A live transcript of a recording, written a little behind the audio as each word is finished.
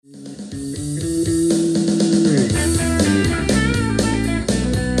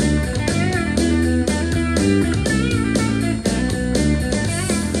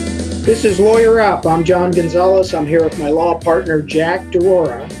This is Lawyer Up. I'm John Gonzalez. I'm here with my law partner, Jack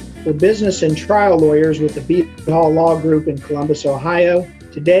DeRora. We're business and trial lawyers with the Beebe Hall Law Group in Columbus, Ohio.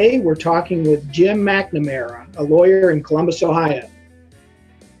 Today, we're talking with Jim McNamara, a lawyer in Columbus, Ohio.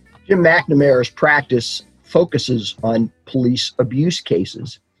 Jim McNamara's practice focuses on police abuse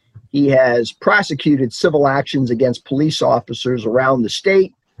cases. He has prosecuted civil actions against police officers around the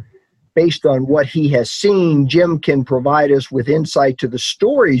state. Based on what he has seen, Jim can provide us with insight to the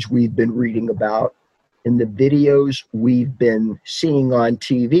stories we've been reading about in the videos we've been seeing on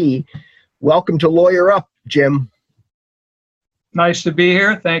TV. Welcome to Lawyer Up, Jim. Nice to be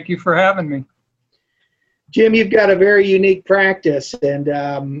here. Thank you for having me. Jim, you've got a very unique practice, and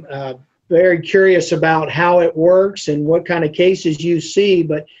very curious about how it works and what kind of cases you see.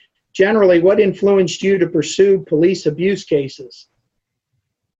 But generally, what influenced you to pursue police abuse cases?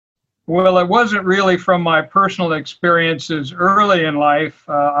 Well, it wasn't really from my personal experiences early in life.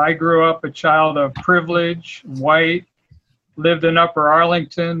 I grew up a child of privilege, white, lived in Upper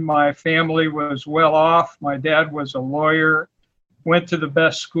Arlington. My family was well off. My dad was a lawyer, went to the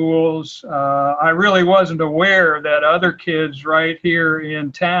best schools. I really wasn't aware that other kids right here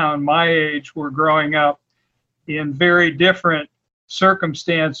in town, my age, were growing up in very different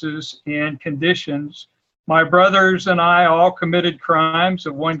circumstances and conditions. My brothers and I all committed crimes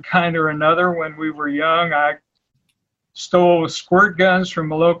of one kind or another when we were young. I stole squirt guns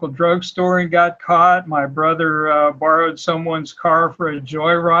from a local drugstore and got caught. My brother borrowed someone's car for a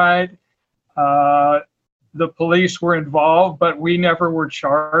joyride. The police were involved, but we never were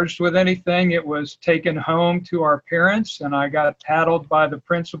charged with anything. It was taken home to our parents, and I got paddled by the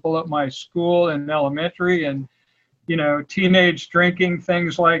principal at my school in elementary, and, you know, teenage drinking,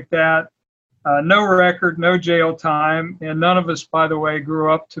 things like that. No record, no jail time, and none of us, by the way,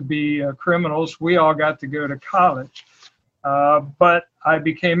 grew up to be criminals. We all got to go to college. But I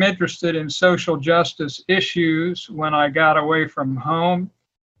became interested in social justice issues when I got away from home.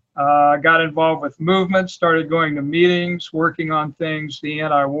 Got involved with movements, started going to meetings, working on things, the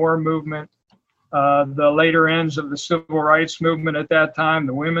anti-war movement, the later ends of the civil rights movement at that time,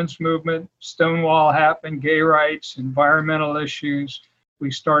 the women's movement, Stonewall happened, gay rights, environmental issues. We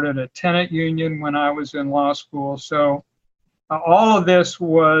started a tenant union when I was in law school. So all of this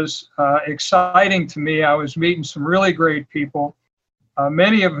was exciting to me. I was meeting some really great people,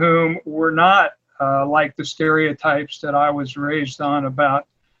 many of whom were not like the stereotypes that I was raised on about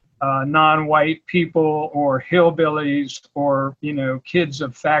non-white people or hillbillies or, you know, kids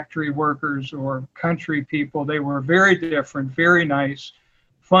of factory workers or country people. They were very different, very nice,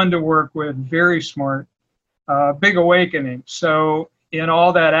 fun to work with, very smart, big awakening. So in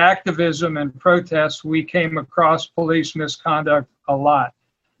all that activism and protests, we came across police misconduct a lot.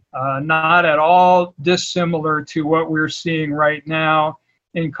 Not at all dissimilar to what we're seeing right now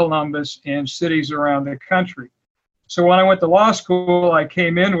in Columbus and cities around the country. So when I went to law school, I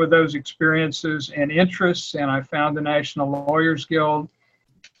came in with those experiences and interests, and I found the National Lawyers Guild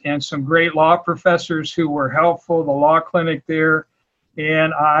and some great law professors who were helpful, the law clinic there,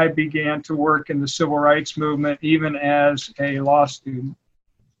 and I began to work in the civil rights movement even as a law student.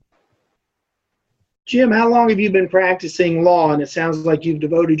 Jim, how long have you been practicing law? And it sounds like you've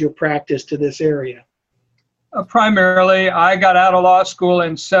devoted your practice to this area. Primarily, I got out of law school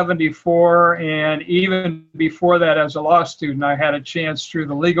in '74, and even before that as a law student, I had a chance through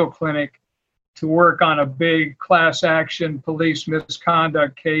the legal clinic to work on a big class action police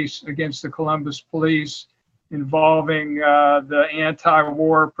misconduct case against the Columbus police involving the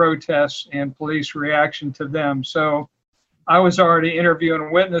anti-war protests and police reaction to them. So I was already interviewing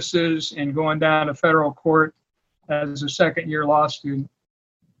witnesses and going down to federal court as a second-year law student.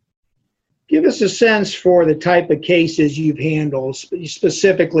 Give us a sense for the type of cases you've handled.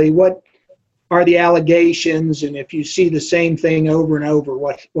 Specifically, what are the allegations, and if you see the same thing over and over,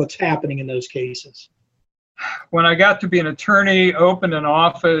 what's happening in those cases? When I got to be an attorney, opened an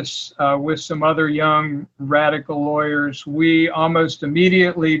office with some other young radical lawyers, we almost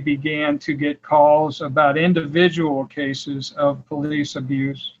immediately began to get calls about individual cases of police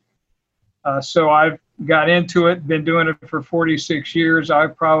abuse. So I've got into it, been doing it for 46 years.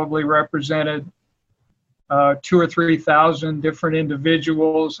 I've probably represented 2,000 or 3,000 different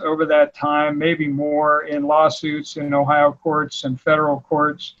individuals over that time, maybe more, in lawsuits in Ohio courts and federal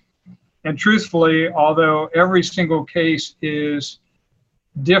courts. And truthfully, although every single case is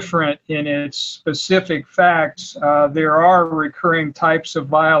different in its specific facts, there are recurring types of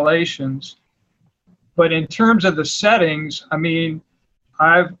violations. But in terms of the settings, I mean,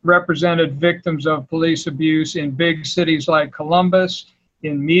 I've represented victims of police abuse in big cities like Columbus,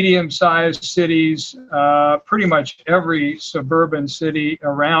 in medium-sized cities, pretty much every suburban city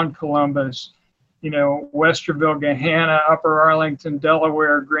around Columbus, Westerville, Gahanna, Upper Arlington,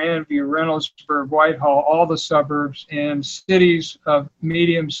 Delaware, Grandview, Reynoldsburg, Whitehall, all the suburbs, and cities of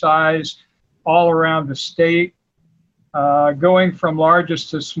medium size all around the state. Going from largest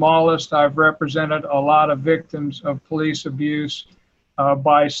to smallest, I've represented a lot of victims of police abuse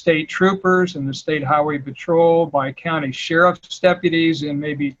by state troopers and the State Highway Patrol, by county sheriff's deputies in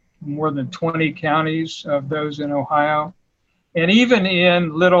maybe more than 20 counties of those in Ohio, and even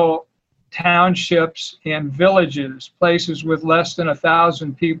in little townships and villages, places with less than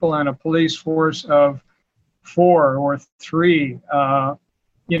 1,000 people and a police force of 4 or 3.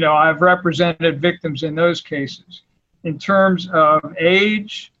 I've represented victims in those cases. In terms of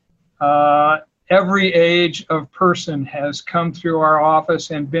age, every age of person has come through our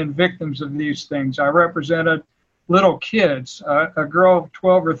office and been victims of these things. I represented little kids, a girl of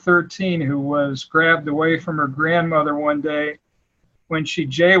 12 or 13 who was grabbed away from her grandmother one day when she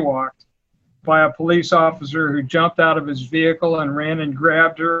jaywalked by a police officer who jumped out of his vehicle and ran and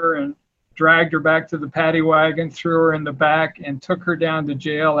grabbed her and dragged her back to the paddy wagon, threw her in the back, and took her down to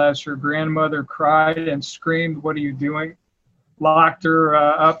jail as her grandmother cried and screamed, "What are you doing?" Locked her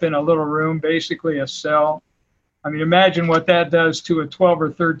up in a little room, basically a cell. I mean, imagine what that does to a 12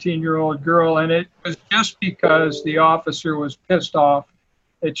 or 13-year-old girl. And it was just because the officer was pissed off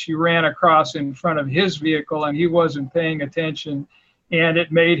that she ran across in front of his vehicle and he wasn't paying attention, and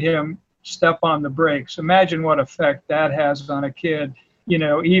it made him step on the brakes. Imagine what effect that has on a kid,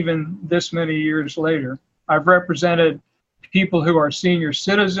 even this many years later. I've represented people who are senior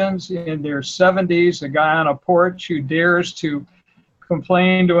citizens in their 70s, a guy on a porch who dares to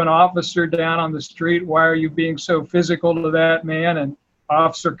complain to an officer down on the street, "Why are you being so physical to that man?" And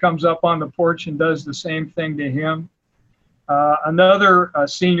officer comes up on the porch and does the same thing to him. Another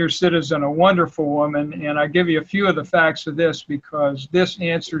senior citizen, a wonderful woman, and I give you a few of the facts of this because this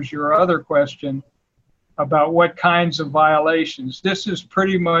answers your other question about what kinds of violations. This is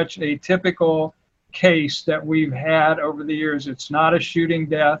pretty much a typical case that we've had over the years. It's not a shooting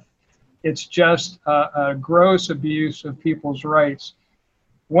death. It's just a gross abuse of people's rights.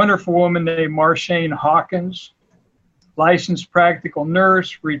 Wonderful woman named Marshane Hawkins, licensed practical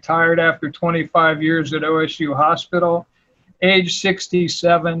nurse, retired after 25 years at OSU Hospital, age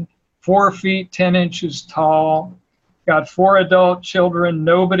 67, 4 feet 10 inches tall, got 4 adult children.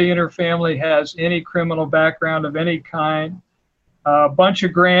 Nobody in her family has any criminal background of any kind. A bunch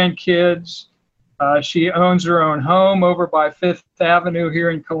of grandkids. She owns her own home over by 5th Avenue here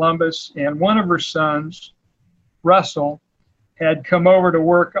in Columbus, and one of her sons, Russell, had come over to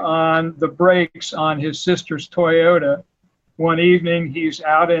work on the brakes on his sister's Toyota. One evening, he's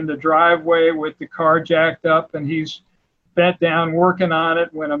out in the driveway with the car jacked up, and he's bent down working on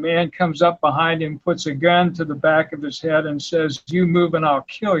it when a man comes up behind him, puts a gun to the back of his head and says, "You move and I'll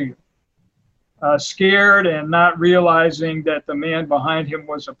kill you." Scared and not realizing that the man behind him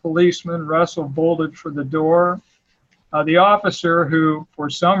was a policeman, Russell bolted for the door. The officer, who for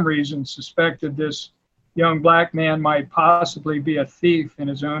some reason suspected this young black man might possibly be a thief in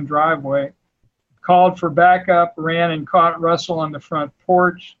his own driveway, called for backup, ran and caught Russell on the front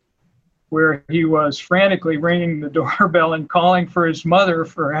porch, where he was frantically ringing the doorbell and calling for his mother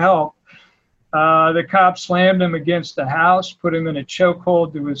for help. The cop slammed him against the house, put him in a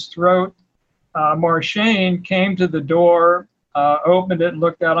chokehold to his throat. Marshane came to the door, opened it,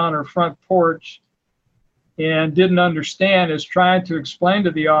 looked out on her front porch, and didn't understand, is trying to explain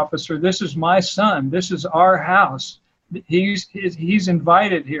to the officer, "This is my son. This is our house. He's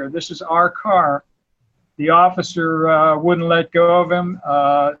invited here. This is our car." The officer wouldn't let go of him,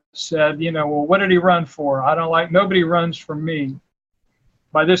 said, "Well, what did he run for? Nobody runs from me."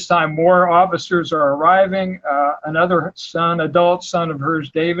 By this time, more officers are arriving. Another adult son of hers,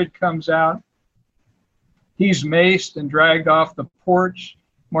 David, comes out. He's maced and dragged off the porch.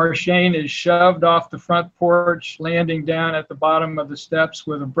 Marshane is shoved off the front porch, landing down at the bottom of the steps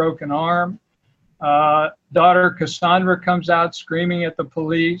with a broken arm. Daughter Cassandra comes out screaming at the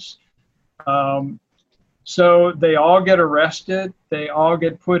police. So they all get arrested. They all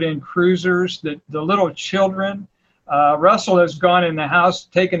get put in cruisers. The little children, Russell has gone in the house,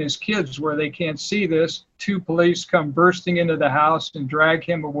 taken his kids where they can't see this. 2 police come bursting into the house and drag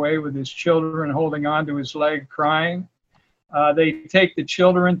him away with his children holding onto his leg, crying. They take the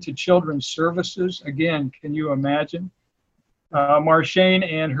children to Children's Services. Again, can you imagine? Marshane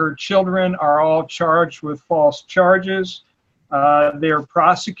and her children are all charged with false charges. They're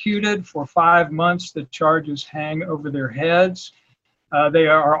prosecuted for 5 months. The charges hang over their heads. They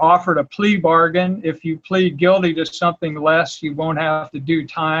are offered a plea bargain. If you plead guilty to something less, you won't have to do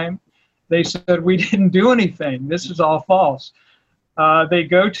time. They said, we didn't do anything. This is all false. They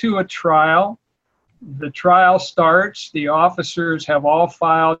go to a trial. The trial starts. The officers have all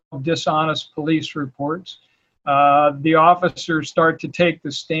filed dishonest police reports. The officers start to take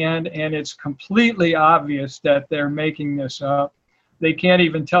the stand, and it's completely obvious that they're making this up. They can't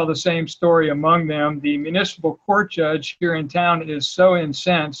even tell the same story among them. The municipal court judge here in town is so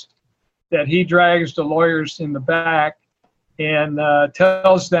incensed that he drags the lawyers in the back and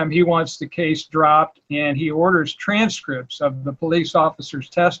tells them he wants the case dropped, and he orders transcripts of the police officer's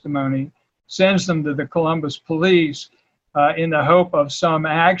testimony, sends them to the Columbus police in the hope of some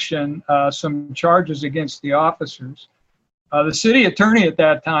action, some charges against the officers. The city attorney at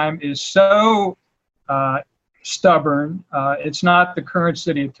that time is so stubborn. It's not the current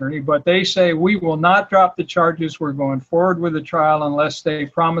city attorney, but they say, we will not drop the charges. We're going forward with the trial unless they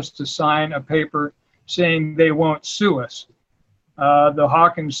promise to sign a paper saying they won't sue us. The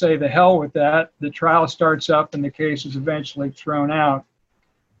Hawkins say, the hell with that. The trial starts up and the case is eventually thrown out.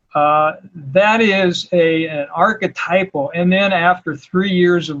 That is an archetypal. And then after 3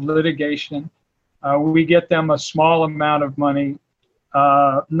 years of litigation, we get them a small amount of money,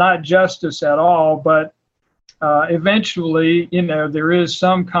 not justice at all, but eventually, there is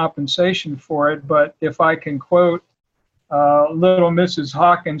some compensation for it. But if I can quote little Mrs.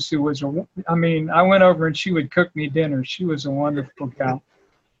 Hawkins, who was, I went over and she would cook me dinner. She was a wonderful gal.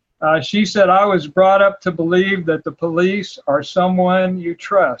 She said, I was brought up to believe that the police are someone you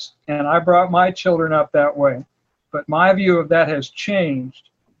trust, and I brought my children up that way. But my view of that has changed.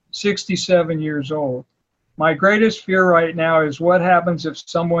 67 years old. My greatest fear right now is what happens if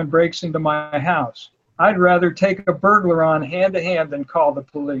someone breaks into my house. I'd rather take a burglar on hand to hand than call the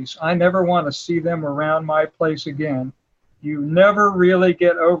police. I never want to see them around my place again. You never really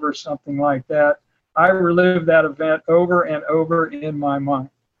get over something like that. I relive that event over and over in my mind.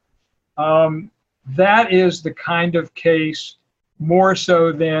 That is the kind of case, more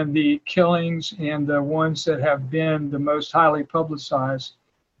so than the killings and the ones that have been the most highly publicized.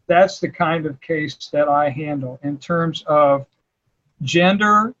 That's the kind of case that I handle. In terms of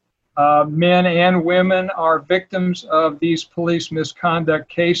gender, men and women are victims of these police misconduct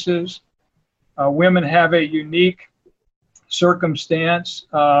cases. Women have a unique circumstance.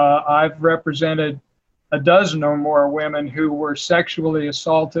 I've represented a dozen or more women who were sexually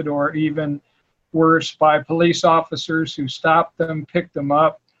assaulted or even worse by police officers who stopped them, picked them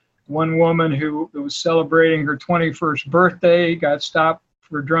up. One woman who was celebrating her 21st birthday got stopped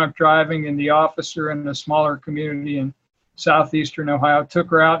for drunk driving, and the officer in a smaller community in southeastern Ohio took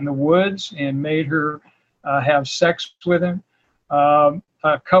her out in the woods and made her have sex with him. A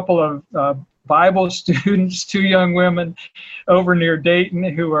couple of Bible students, two young women over near Dayton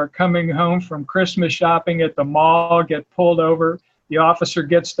who are coming home from Christmas shopping at the mall, get pulled over. The officer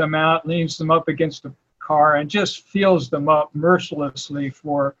gets them out, leans them up against the car, and just feels them up mercilessly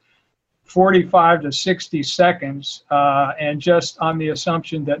for 45 to 60 seconds, and just on the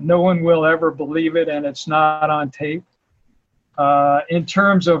assumption that no one will ever believe it and it's not on tape. In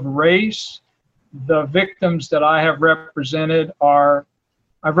terms of race, the victims that I have represented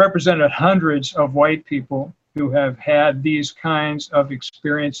I've represented hundreds of white people who have had these kinds of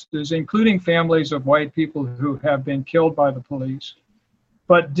experiences, including families of white people who have been killed by the police.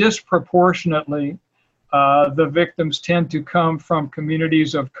 But disproportionately, the victims tend to come from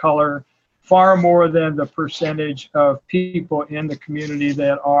communities of color, far more than the percentage of people in the community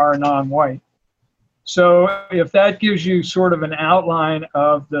that are non-white. So if that gives you sort of an outline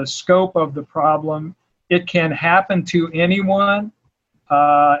of the scope of the problem, it can happen to anyone.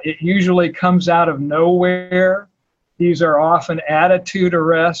 It usually comes out of nowhere. These are often attitude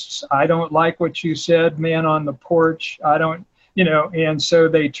arrests. I don't like what you said, man on the porch. I don't, and so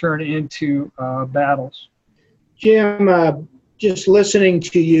they turn into battles. Jim, just listening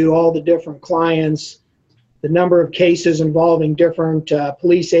to you, all the different clients, the number of cases involving different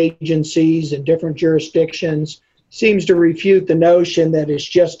police agencies and different jurisdictions seems to refute the notion that it's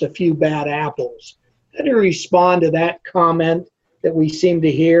just a few bad apples. How do you respond to that comment that we seem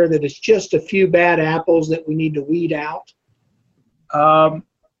to hear, that it's just a few bad apples that we need to weed out?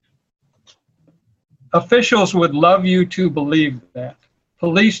 Officials would love you to believe that.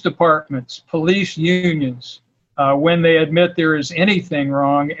 Police departments, police unions, when they admit there is anything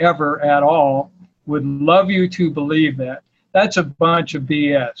wrong ever at all, would love you to believe that. That's a bunch of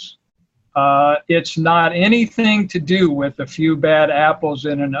BS. It's not anything to do with a few bad apples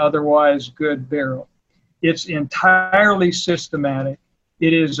in an otherwise good barrel. It's entirely systematic.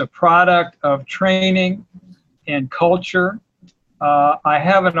 It is a product of training and culture. I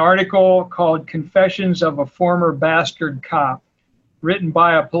have an article called Confessions of a Former Bastard Cop, written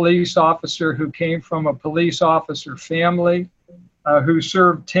by a police officer who came from a police officer family, who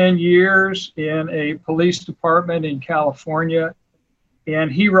served 10 years in a police department in California.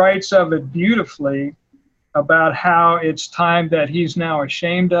 And he writes of it beautifully about how it's time that he's now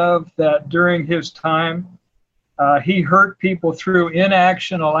ashamed of, that during his time, he hurt people through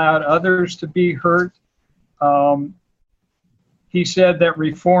inaction, allowed others to be hurt. He said that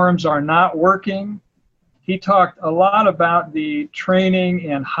reforms are not working. He talked a lot about the training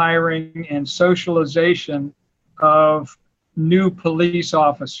and hiring and socialization of new police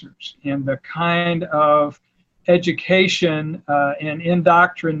officers and the kind of education and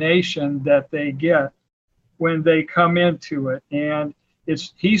indoctrination that they get when they come into it. And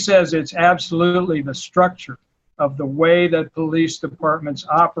he says it's absolutely the structure of the way that police departments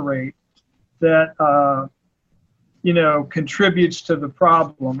operate that contributes to the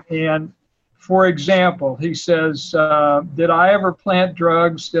problem. And for example, he says, did I ever plant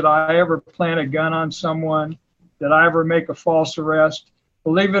drugs? Did I ever plant a gun on someone? Did I ever make a false arrest?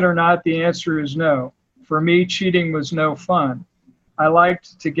 Believe it or not, the answer is no. For me, cheating was no fun. I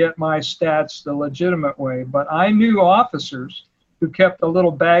liked to get my stats the legitimate way, but I knew officers who kept a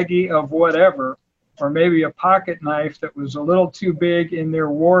little baggie of whatever, or maybe a pocket knife that was a little too big in their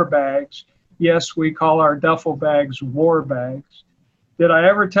war bags. Yes, we call our duffel bags war bags. Did I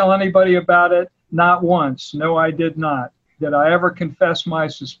ever tell anybody about it? Not once. No, I did not. Did I ever confess my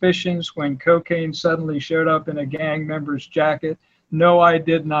suspicions when cocaine suddenly showed up in a gang member's jacket? No, I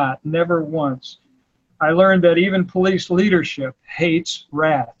did not. Never once. I learned that even police leadership hates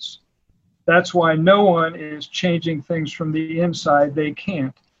rats. That's why no one is changing things from the inside. They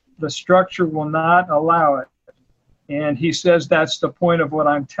can't. The structure will not allow it. And he says that's the point of what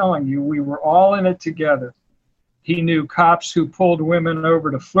I'm telling you. We were all in it together. He knew cops who pulled women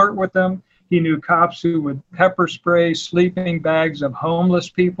over to flirt with them. He knew cops who would pepper spray sleeping bags of homeless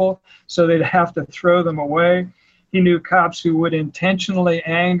people so they'd have to throw them away. He knew cops who would intentionally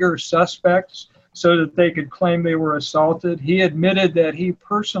anger suspects so that they could claim they were assaulted. He admitted that he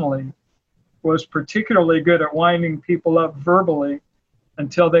personally was particularly good at winding people up verbally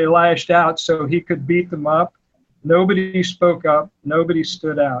until they lashed out so he could beat them up. Nobody spoke up. Nobody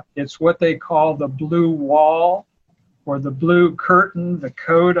stood out. It's what they call the blue wall or the blue curtain, the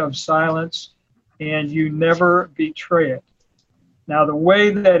code of silence, and you never betray it. Now, the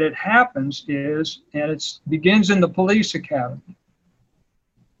way that it happens is, and it begins in the police academy.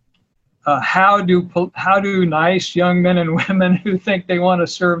 How do nice young men and women who think they want to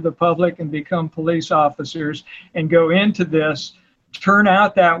serve the public and become police officers and go into this turn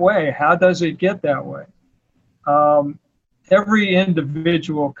out that way? How does it get that way? Every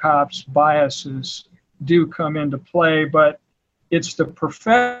individual cop's biases do come into play, but it's the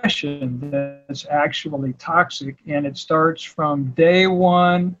profession that's actually toxic, and it starts from day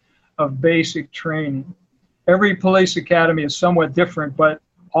one of basic training. Every police academy is somewhat different, but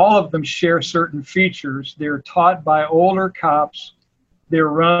all of them share certain features. They're taught by older cops. They're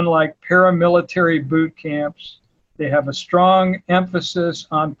run like paramilitary boot camps. They have a strong emphasis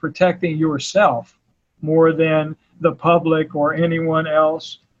on protecting yourself more than the public or anyone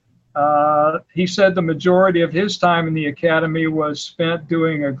else. He said the majority of his time in the academy was spent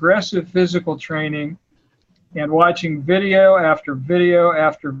doing aggressive physical training and watching video after video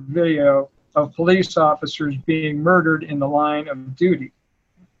after video of police officers being murdered in the line of duty.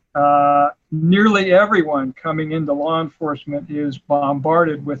 Nearly everyone coming into law enforcement is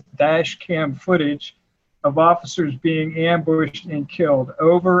bombarded with dash cam footage of officers being ambushed and killed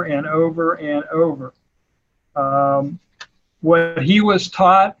over and over and over. What he was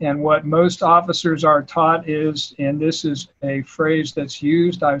taught and what most officers are taught is, and this is a phrase that's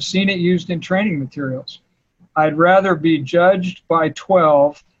used, I've seen it used in training materials, I'd rather be judged by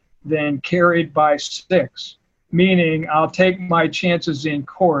 12 than carried by 6, meaning I'll take my chances in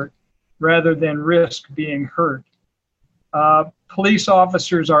court rather than risk being hurt. Police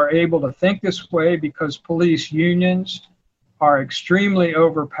officers are able to think this way because police unions are extremely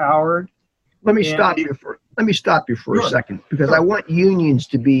overpowered. Let me stop you for a second, because I want unions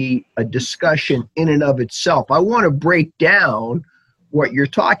to be a discussion in and of itself. I want to break down what you're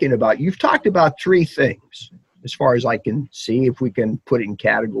talking about. You've talked about 3 things, as far as I can see, if we can put it in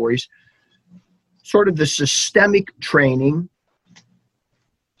categories. Sort of the systemic training,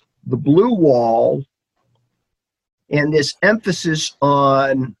 the blue wall, and this emphasis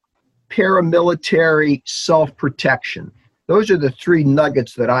on paramilitary self-protection. Those are the 3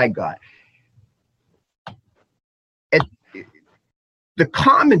 nuggets that I got. The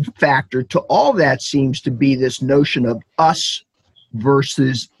common factor to all that seems to be this notion of us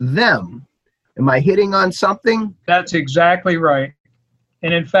versus them. Am I hitting on something? That's exactly right.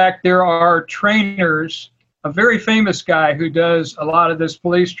 And in fact, there are trainers. A very famous guy who does a lot of this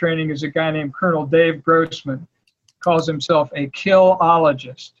police training is a guy named Colonel Dave Grossman, calls himself a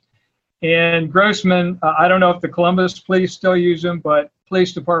killologist. And Grossman, I don't know if the Columbus police still use him, but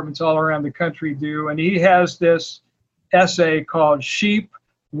police departments all around the country do. And he has this essay called Sheep,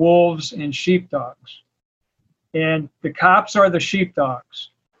 Wolves, and Sheepdogs. And the cops are the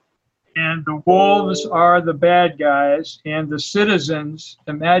sheepdogs, and the wolves are the bad guys, and the citizens,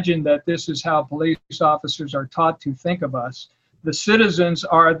 imagine that this is how police officers are taught to think of us. The citizens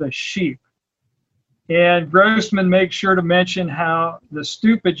are the sheep. And Grossman makes sure to mention how the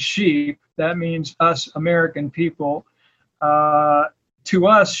stupid sheep, that means us American people, to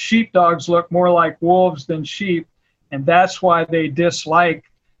us, sheepdogs look more like wolves than sheep, and that's why they dislike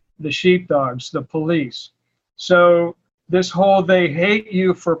the sheepdogs, the police. So this whole they hate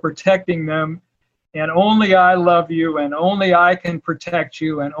you for protecting them, and only I love you, and only I can protect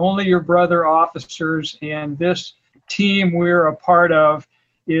you, and only your brother officers and this team we're a part of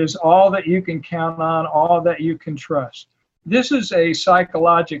is all that you can count on, all that you can trust. This is a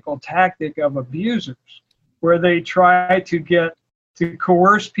psychological tactic of abusers where they try to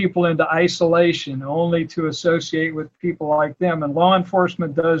coerce people into isolation only to associate with people like them. And law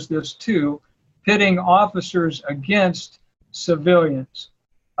enforcement does this too, pitting officers against civilians.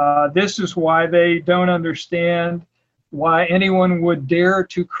 This is why they don't understand why anyone would dare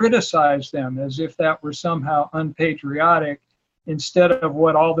to criticize them as if that were somehow unpatriotic, instead of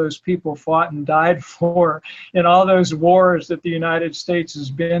what all those people fought and died for in all those wars that the United States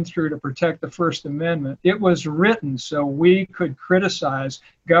has been through to protect the First Amendment. It was written so we could criticize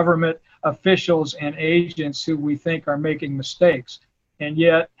government officials and agents who we think are making mistakes. And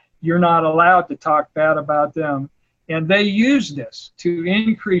yet you're not allowed to talk bad about them. And they use this to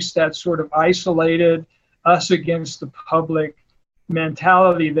increase that sort of isolated, us against the public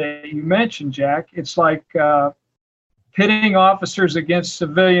mentality that you mentioned, Jack. It's like pitting officers against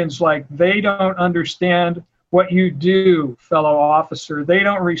civilians like they don't understand what you do, fellow officer. They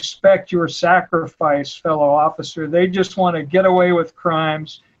don't respect your sacrifice, fellow officer. They just want to get away with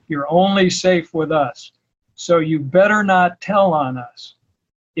crimes. You're only safe with us. So you better not tell on us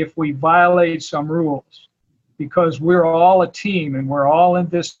if we violate some rules, because we're all a team and we're all in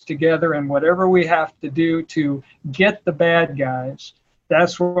this together, and whatever we have to do to get the bad guys,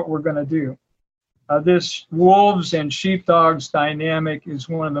 that's what we're going to do. This wolves and sheepdogs dynamic is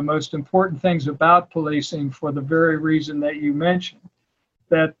one of the most important things about policing for the very reason that you mentioned,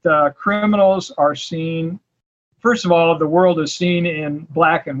 that criminals are seen, first of all, the world is seen in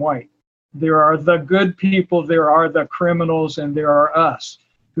black and white. There are the good people, there are the criminals, and there are us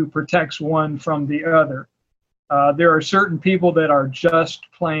who protects one from the other. There are certain people that are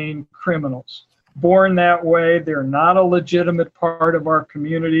just plain criminals. Born that way, they're not a legitimate part of our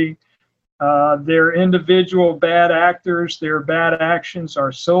community. They're individual bad actors. Their bad actions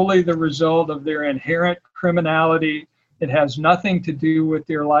are solely the result of their inherent criminality. It has nothing to do with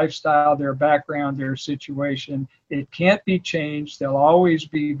their lifestyle, their background, their situation. It can't be changed. They'll always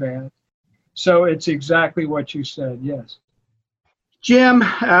be bad. So it's exactly what you said, yes. Jim,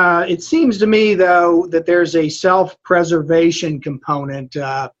 it seems to me, though, that there's a self-preservation component.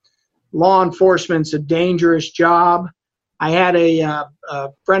 Law enforcement's a dangerous job. I had a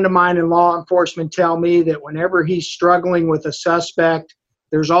friend of mine in law enforcement tell me that whenever he's struggling with a suspect,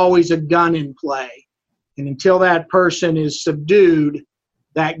 there's always a gun in play. And until that person is subdued,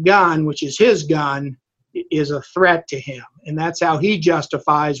 that gun, which is his gun, is a threat to him. And that's how he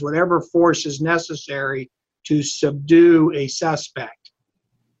justifies whatever force is necessary to subdue a suspect.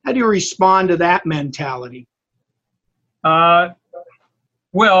 How do you respond to that mentality?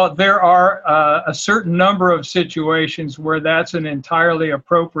 Well, there are a certain number of situations where that's an entirely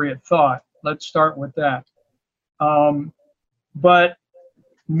appropriate thought. Let's start with that. But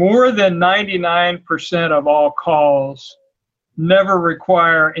more than 99% of all calls never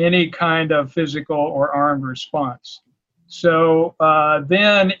require any kind of physical or armed response. So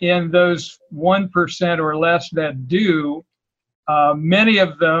then in those 1% or less that do, many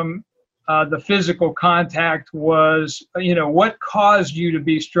of them, the physical contact was, what caused you to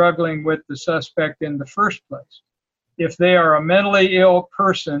be struggling with the suspect in the first place? If they are a mentally ill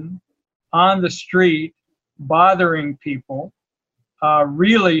person on the street bothering people,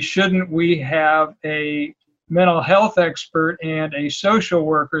 really shouldn't we have a mental health expert and a social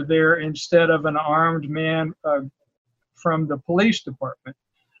worker there instead of an armed man from the police department?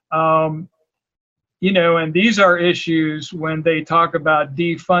 and these are issues when they talk about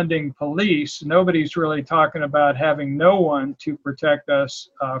defunding police. Nobody's really talking about having no one to protect us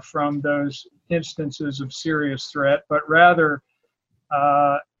from those instances of serious threat, but rather,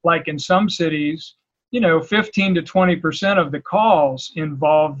 like in some cities, 15 to 20% of the calls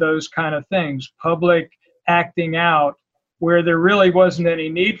involve those kind of things, public acting out, where there really wasn't any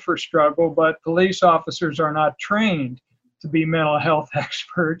need for struggle, but police officers are not trained to be mental health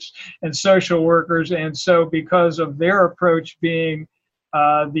experts and social workers. And so because of their approach being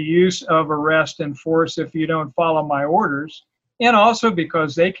the use of arrest and force if you don't follow my orders, and also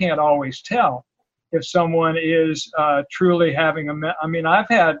because they can't always tell if someone is truly having I've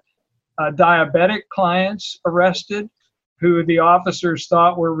had diabetic clients arrested who the officers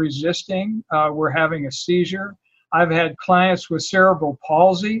thought were resisting, were having a seizure. I've had clients with cerebral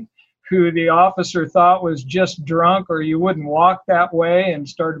palsy who the officer thought was just drunk or you wouldn't walk that way, and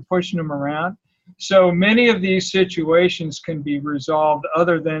started pushing them around. So many of these situations can be resolved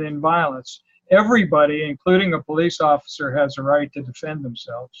other than in violence. Everybody, including a police officer, has a right to defend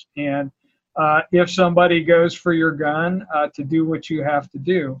themselves. And if somebody goes for your gun, to do what you have to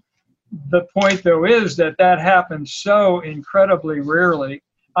do. The point, though, is that happens so incredibly rarely.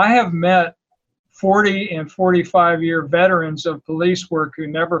 I have met 40 and 45-year veterans of police work who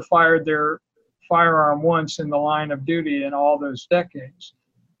never fired their firearm once in the line of duty in all those decades.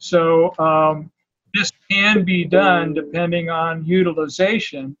 So this can be done depending on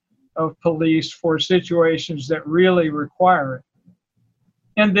utilization of police for situations that really require it.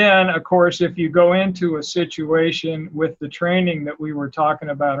 And then, of course, if you go into a situation with the training that we were talking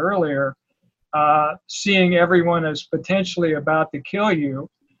about earlier, seeing everyone as potentially about to kill you,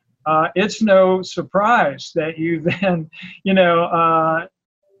 it's no surprise that you then,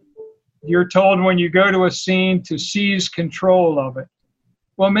 you're told when you go to a scene to seize control of it.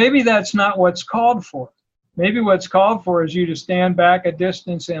 Well, maybe that's not what's called for. Maybe what's called for is you to stand back a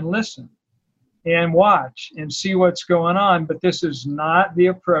distance and listen and watch and see what's going on. But this is not the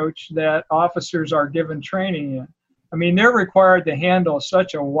approach that officers are given training in. They're required to handle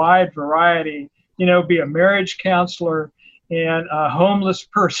such a wide variety, be a marriage counselor and a homeless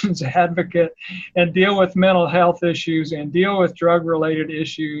person's advocate, and deal with mental health issues, and deal with drug-related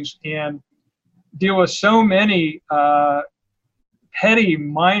issues, and deal with so many petty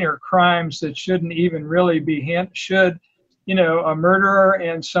minor crimes that shouldn't even really be a murderer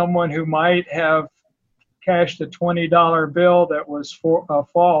and someone who might have cashed a $20 bill that was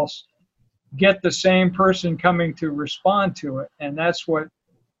false get the same person coming to respond to it. And that's what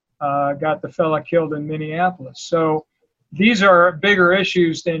got the fella killed in Minneapolis. So these are bigger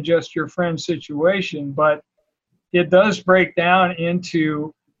issues than just your friend's situation, but it does break down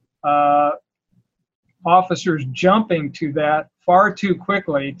into officers jumping to that far too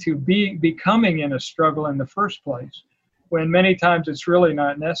quickly to becoming in a struggle in the first place, when many times it's really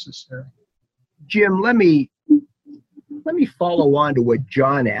not necessary. Jim, let me follow on to what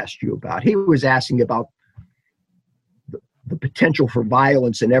John asked you about. He was asking about the potential for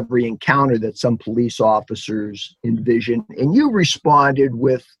violence in every encounter that some police officers envision. And you responded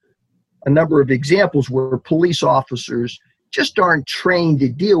with a number of examples where police officers just aren't trained to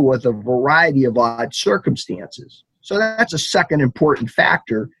deal with a variety of odd circumstances. So that's a second important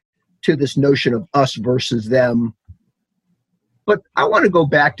factor to this notion of us versus them. But I want to go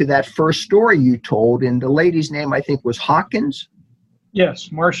back to that first story you told, and the lady's name, I think, was Hawkins? Yes,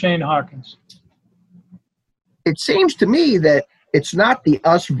 Marshane Hawkins. It seems to me that it's not the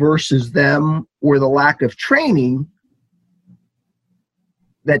us versus them or the lack of training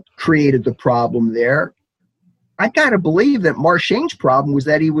that created the problem there. I got to believe that Marshane's problem was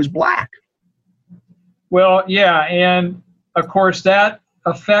that he was black. Well, yeah, and of course that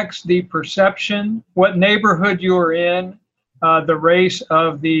affects the perception, what neighborhood you're in, the race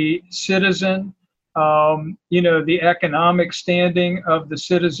of the citizen, the economic standing of the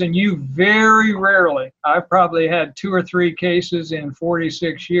citizen. You very rarely, I've probably had 2 or 3 cases in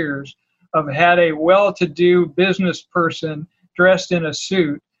 46 years of had a well-to-do business person dressed in a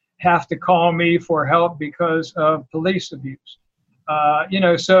suit have to call me for help because of police abuse.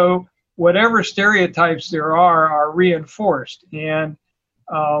 So whatever stereotypes there are reinforced. And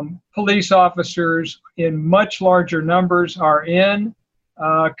police officers in much larger numbers are in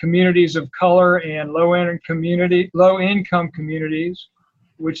communities of color and low-income communities,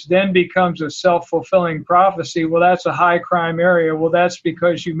 which then becomes a self-fulfilling prophecy. Well, that's a high crime area. Well, that's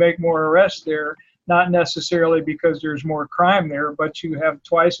because you make more arrests there, not necessarily because there's more crime there, but you have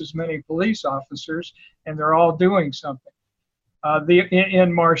twice as many police officers and they're all doing something.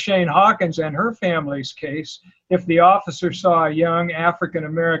 In Marshane Hawkins and her family's case, if the officer saw a young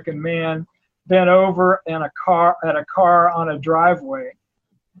African-American man bent over in a car on a driveway.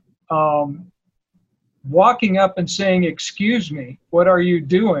 Walking up and saying, "Excuse me, what are you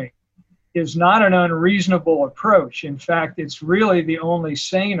doing?" is not an unreasonable approach. In fact, it's really the only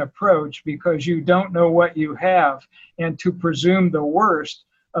sane approach, because you don't know what you have. And to presume the worst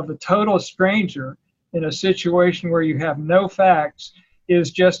of a total stranger in a situation where you have no facts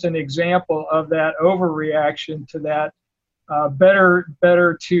is just an example of that overreaction to that.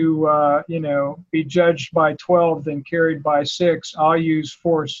 Better to be judged by 12 than carried by 6. I'll use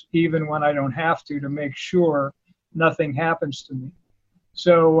force even when I don't have to make sure nothing happens to me.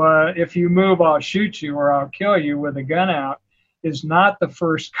 So if you move, I'll shoot you or I'll kill you with a gun out is not the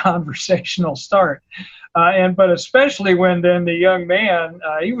first conversational start. But especially when then the young man,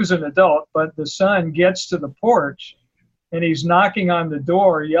 he was an adult, but the son gets to the porch and he's knocking on the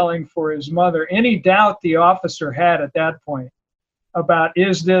door, yelling for his mother. Any doubt the officer had at that point about,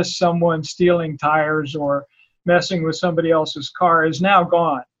 is this someone stealing tires or messing with somebody else's car, is now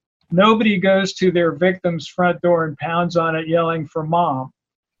gone. Nobody goes to their victim's front door and pounds on it yelling for mom.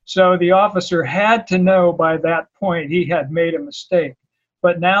 So the officer had to know by that point he had made a mistake.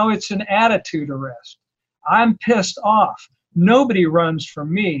 But now it's an attitude arrest. I'm pissed off. Nobody runs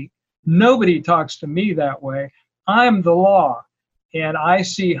from me. Nobody talks to me that way. I'm the law. And I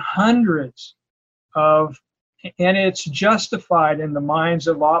see hundreds of, and it's justified in the minds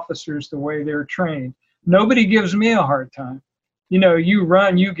of officers the way they're trained. Nobody gives me a hard time. You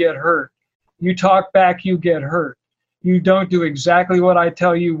run, you get hurt. You talk back, you get hurt. You don't do exactly what I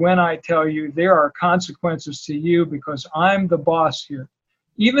tell you when I tell you. There are consequences to you because I'm the boss here.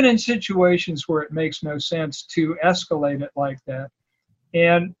 Even in situations where it makes no sense to escalate it like that.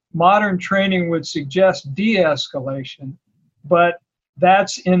 And modern training would suggest de-escalation, but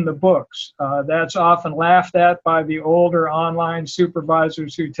that's in the books. That's often laughed at by the older online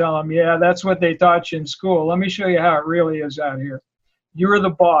supervisors who tell them, yeah, that's what they taught you in school. Let me show you how it really is out here. You're the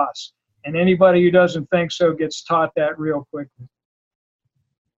boss, and anybody who doesn't think so gets taught that real quickly.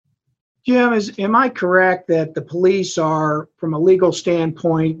 Jim, am I correct that the police are, from a legal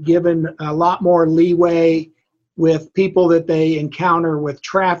standpoint, given a lot more leeway with people that they encounter with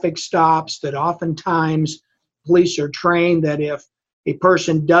traffic stops, that oftentimes police are trained that if a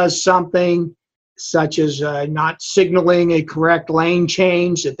person does something such as not signaling a correct lane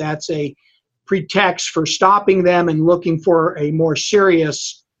change, that's a pretext for stopping them and looking for a more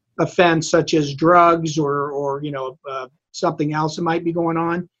serious offense such as drugs or something else that might be going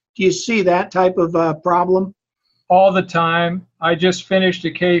on? Do you see that type of problem? All the time. I just finished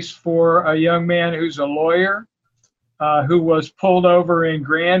a case for a young man who's a lawyer who was pulled over in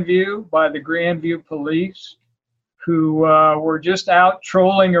Grandview by the Grandview police, who were just out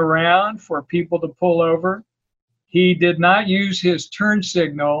trolling around for people to pull over. He did not use his turn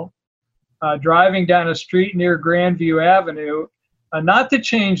signal driving down a street near Grandview Avenue, not to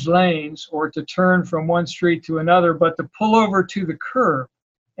change lanes or to turn from one street to another, but to pull over to the curb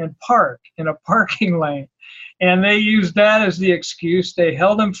and park in a parking lane. And they used that as the excuse. They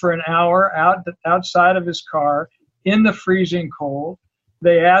held him for an hour outside of his car in the freezing cold.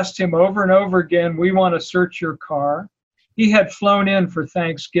 They asked him over and over again, we want to search your car. He had flown in for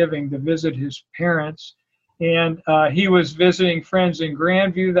Thanksgiving to visit his parents, and he was visiting friends in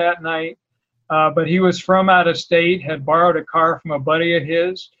Grandview that night, but he was from out of state, had borrowed a car from a buddy of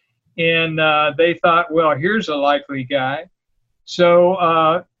his, and they thought, well, here's a likely guy.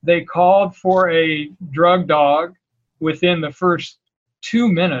 So they called for a drug dog within the first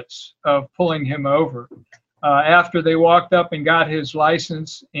 2 minutes of pulling him over. After they walked up and got his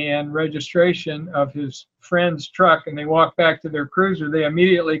license and registration of his friend's truck and they walked back to their cruiser, they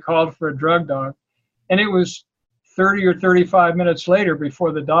immediately called for a drug dog. And it was 30 or 35 minutes later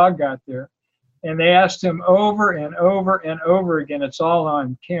before the dog got there. And they asked him over and over and over again, it's all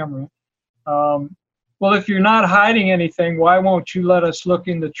on camera, well, if you're not hiding anything, why won't you let us look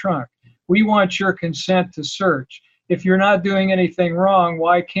in the trunk? We want your consent to search. If you're not doing anything wrong,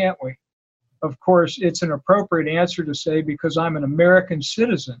 why can't we? Of course, it's an appropriate answer to say, because I'm an American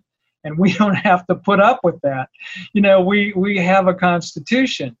citizen and we don't have to put up with that. We have a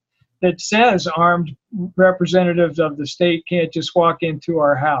constitution that says armed representatives of the state can't just walk into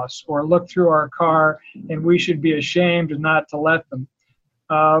our house or look through our car, and we should be ashamed not to let them.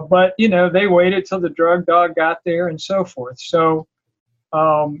 But they waited till the drug dog got there and so forth. So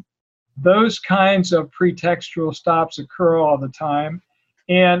those kinds of pretextual stops occur all the time.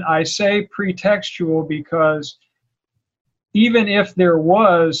 And I say pretextual because even if there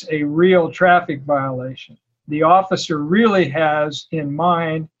was a real traffic violation, the officer really has in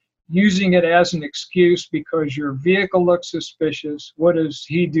mind using it as an excuse because your vehicle looks suspicious. What is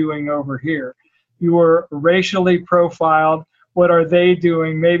he doing over here? You were racially profiled. What are they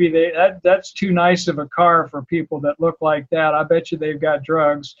doing? Maybe that's too nice of a car for people that look like that. I bet you they've got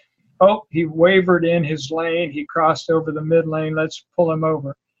drugs. Oh, he wavered in his lane. He crossed over the mid lane. Let's pull him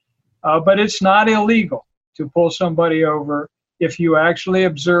over. But it's not illegal to pull somebody over if you actually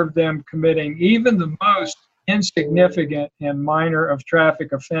observe them committing even the most insignificant and minor of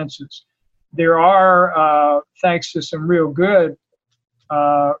traffic offenses. There are, thanks to some real good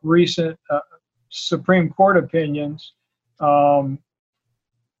recent Supreme Court opinions,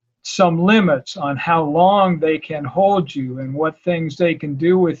 some limits on how long they can hold you and what things they can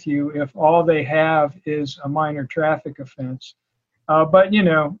do with you if all they have is a minor traffic offense. But, you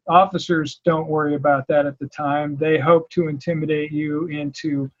know, officers don't worry about that at the time. They hope to intimidate you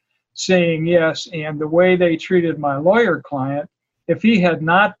into saying yes. And the way they treated my lawyer client, if he had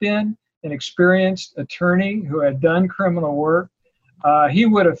not been an experienced attorney who had done criminal work, he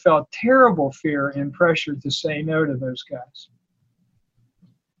would have felt terrible fear and pressure to say no to those guys.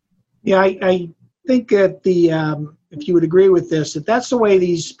 Yeah, I think that if you would agree with this, that's the way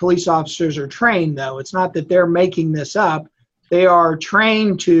these police officers are trained, though. It's not that they're making this up. They are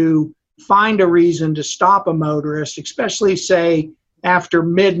trained to find a reason to stop a motorist, especially, say, after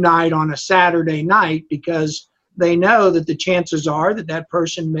midnight on a Saturday night, because they know that the chances are that that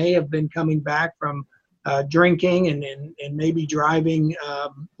person may have been coming back from drinking and maybe driving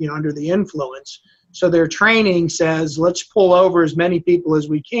under the influence. So their training says, let's pull over as many people as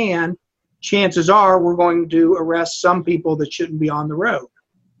we can. Chances are we're going to arrest some people that shouldn't be on the road.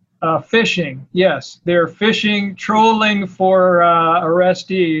 Fishing, yes. They're fishing, trolling for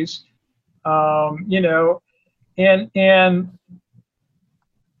arrestees, and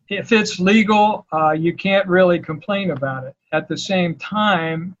if it's legal, you can't really complain about it. At the same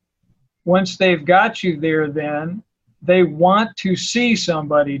time, once they've got you there, then they want to see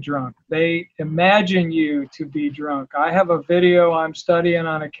somebody drunk. They imagine you to be drunk. I have a video I'm studying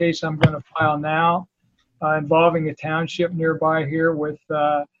on a case I'm going to file now involving a township nearby here with,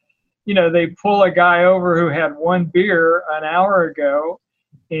 they pull a guy over who had one beer an hour ago,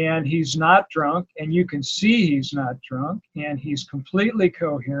 and he's not drunk, and you can see he's not drunk, and he's completely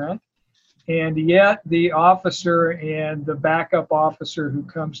coherent. And yet the officer and the backup officer who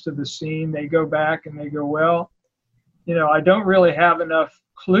comes to the scene, they go back and they go, well, I don't really have enough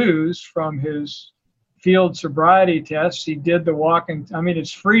clues from his field sobriety tests. He did the walking. I mean,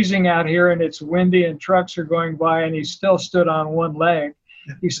 it's freezing out here and it's windy and trucks are going by, and he still stood on one leg.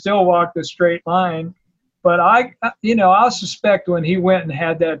 He still walked a straight line. But I'll suspect when he went and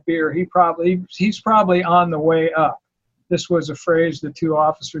had that beer, he's probably on the way up. This was a phrase the two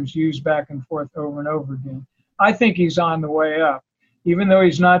officers used back and forth over and over again. I think he's on the way up. Even though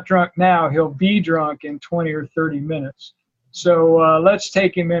he's not drunk now, he'll be drunk in 20 or 30 minutes. So let's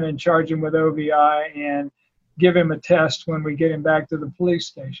take him in and charge him with OVI and give him a test when we get him back to the police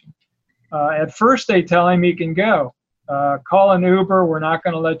station. At first, they tell him he can go. Call an Uber. We're not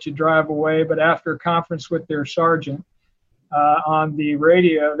going to let you drive away. But after a conference with their sergeant on the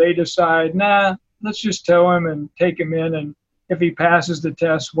radio, they decide, nah, let's just tow him and take him in. And if he passes the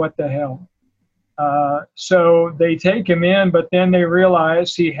test, what the hell? So they take him in, but then they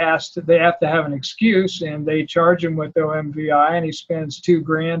realize they have to have an excuse, and they charge him with OMVI, and he spends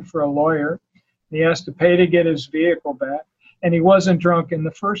 $2,000 for a lawyer. He has to pay to get his vehicle back, and he wasn't drunk in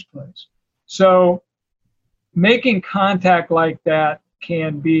the first place. So making contact like that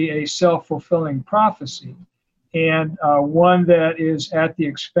can be a self-fulfilling prophecy, and one that is at the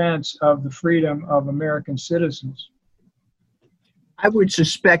expense of the freedom of American citizens. I would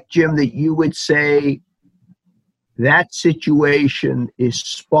suspect, Jim, that you would say that situation is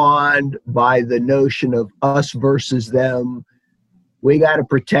spawned by the notion of us versus them. We got to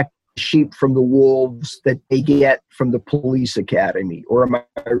protect the sheep from the wolves that they get from the police academy. Or am I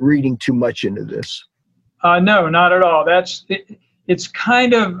reading too much into this? No, not at all. It's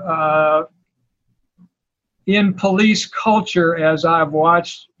kind of in police culture, as I've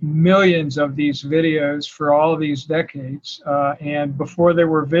watched millions of these videos for all these decades, and before there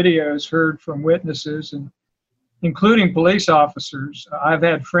were videos, heard from witnesses, and including police officers. I've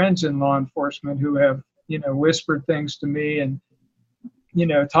had friends in law enforcement who have, whispered things to me and,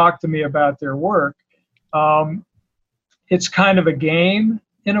 talked to me about their work. It's kind of a game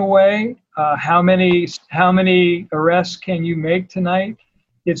in a way. How many arrests can you make tonight?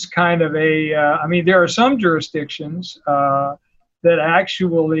 It's kind of there are some jurisdictions that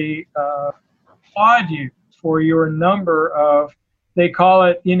actually applaud you for your number of, they call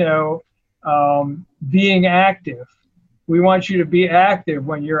it, being active, We want you to be active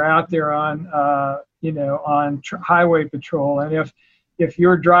when you're out there on, highway patrol. And if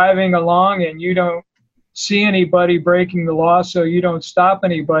you're driving along and you don't see anybody breaking the law, so you don't stop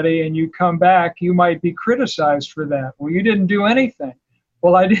anybody, and you come back, you might be criticized for that. Well, you didn't do anything.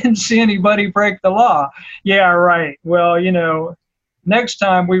 Well, I didn't see anybody break the law. Yeah, right. Well, next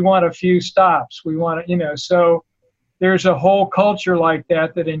time we want a few stops. We want to, so there's a whole culture like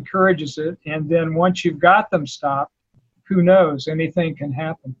that that encourages it. And then once you've got them stopped, who knows? Anything can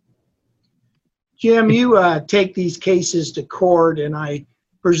happen. Jim, you take these cases to court, and I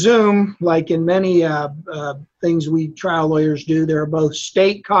presume, like in many things we trial lawyers do, there are both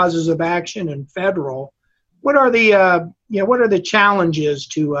state causes of action and federal. What are the challenges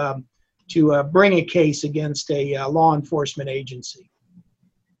to bring a case against a law enforcement agency?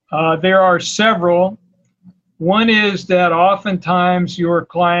 There are several. One is that oftentimes your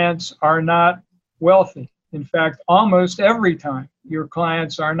clients are not wealthy. In fact, almost every time your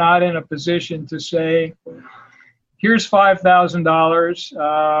clients are not in a position to say, here's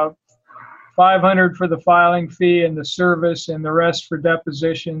 $5,000, $500 for the filing fee and the service and the rest for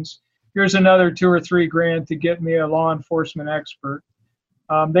depositions. Here's another $2 or $3 grand to get me a law enforcement expert.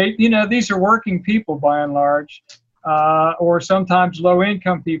 These are working people by and large, or sometimes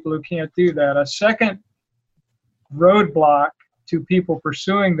low-income people who can't do that. A second roadblock to people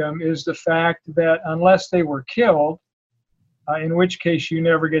pursuing them is the fact that unless they were killed, in which case you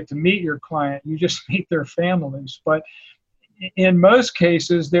never get to meet your client, you just meet their families. But in most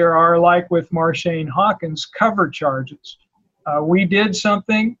cases, there are, like with Marshane Hawkins, cover charges. We did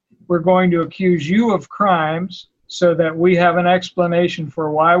something, we're going to accuse you of crimes so that we have an explanation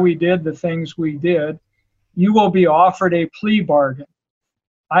for why we did the things we did. You will be offered a plea bargain.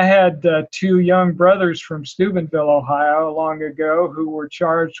 I had two young brothers from Steubenville, Ohio, long ago, who were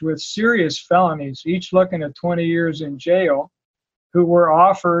charged with serious felonies, each looking at 20 years in jail, who were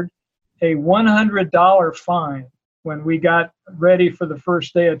offered a $100 fine when we got ready for the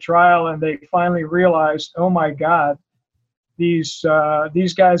first day of trial, and they finally realized, oh my God, these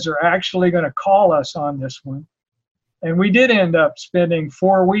guys are actually going to call us on this one. And we did end up spending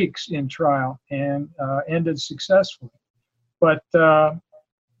 4 weeks in trial and ended successfully. But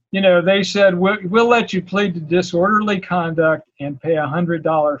they said, we'll let you plead to disorderly conduct and pay a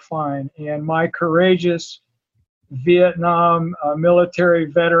 $100 fine. And my courageous Vietnam military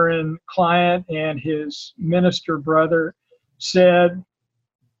veteran client and his minister brother said,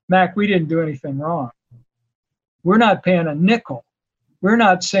 Mac, we didn't do anything wrong. We're not paying a nickel. We're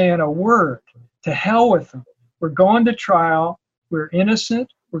not saying a word. To hell with them. We're going to trial. We're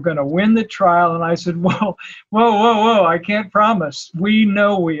innocent. We're going to win the trial. And I said, whoa, I can't promise. We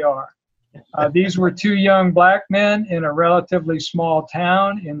know we are. These were two young black men in a relatively small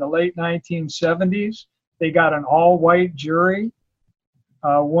town in the late 1970s. They got an all-white jury.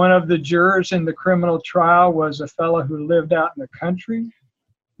 One of the jurors in the criminal trial was a fellow who lived out in the country.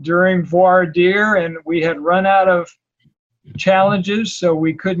 During voir dire, and we had run out of challenges, so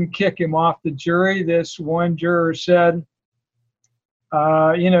we couldn't kick him off the jury. This one juror said,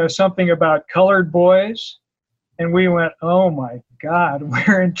 something about colored boys. And we went, oh my God,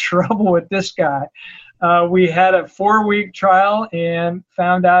 we're in trouble with this guy. We had a 4-week trial and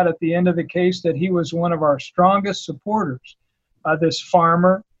found out at the end of the case that he was one of our strongest supporters. This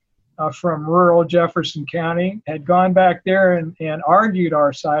farmer from rural Jefferson County had gone back there and argued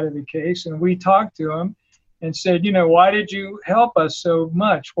our side of the case. And we talked to him and said, why did you help us so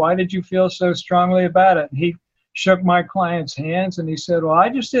much? Why did you feel so strongly about it? And he shook my client's hands and he said, well, I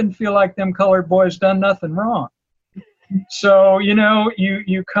just didn't feel like them colored boys done nothing wrong. So,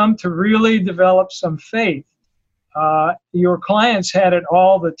 you come to really develop some faith. Your clients had it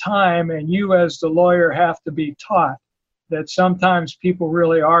all the time, and you as the lawyer have to be taught that sometimes people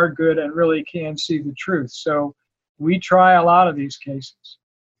really are good and really can see the truth. So we try a lot of these cases.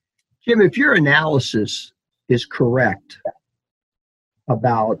 Jim, if your analysis is correct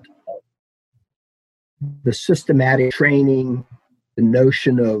about the systematic training, the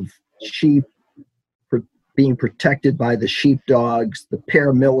notion of sheep being protected by the sheepdogs, the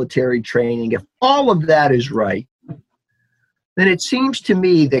paramilitary training, if all of that is right, then it seems to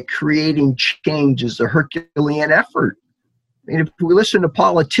me that creating change is a Herculean effort. I mean, if we listen to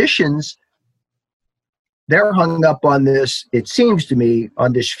politicians, they're hung up on this, it seems to me,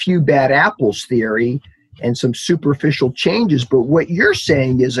 on this few bad apples theory and some superficial changes. But what you're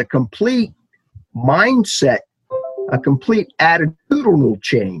saying is a complete mindset, a complete attitudinal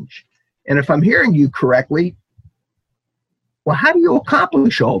change. And if I'm hearing you correctly, well, how do you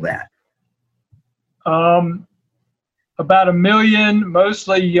accomplish all that? About 1 million,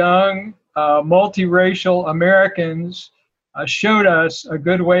 mostly young, multiracial Americans showed us a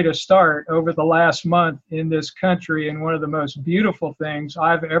good way to start over the last month in this country, and one of the most beautiful things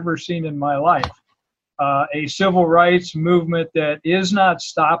I've ever seen in my life. A civil rights movement that is not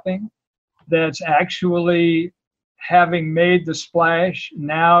stopping, that's actually having made the splash,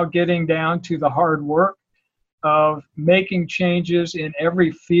 now getting down to the hard work of making changes in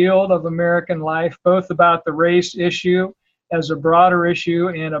every field of American life, both about the race issue as a broader issue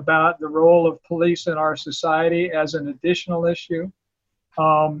and about the role of police in our society as an additional issue.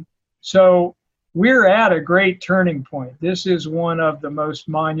 So we're at a great turning point. This is one of the most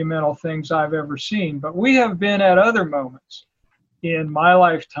monumental things I've ever seen, but we have been at other moments in my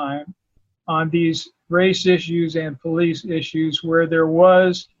lifetime on these race issues and police issues where there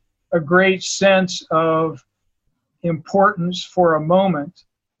was a great sense of importance for a moment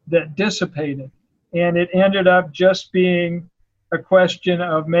that dissipated. And it ended up just being a question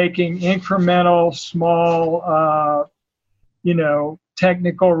of making incremental, small,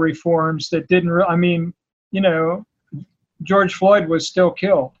 technical reforms that didn't, George Floyd was still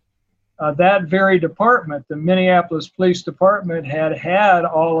killed. That very department, the Minneapolis Police Department, had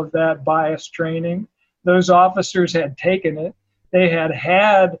all of that bias training. Those officers had taken it. They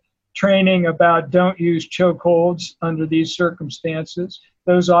had training about don't use chokeholds under these circumstances.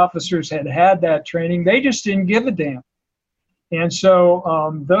 Those officers had that training. They just didn't give a damn. And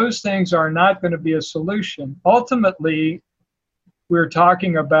so those things are not going to be a solution. Ultimately, we're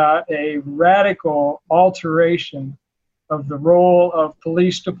talking about a radical alteration of the role of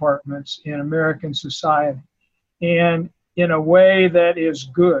police departments in American society, and in a way that is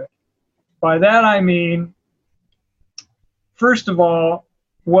good. By that I mean, first of all,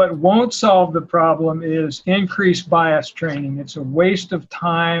 what won't solve the problem is increased bias training. It's a waste of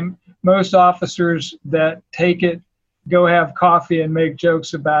time. Most officers that take it go have coffee and make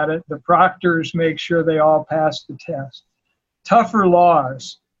jokes about it. The proctors make sure they all pass the test. Tougher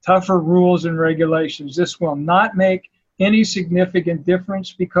laws, tougher rules and regulations. This will not make any significant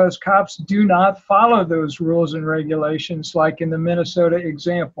difference because cops do not follow those rules and regulations, like in the Minnesota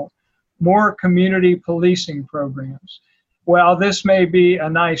example. More community policing programs. While this may be a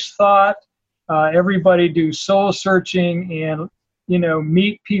nice thought, everybody do soul searching and,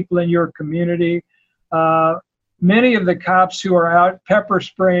 meet people in your community. Many of the cops who are out pepper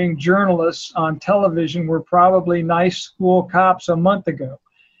spraying journalists on television were probably nice school cops a month ago.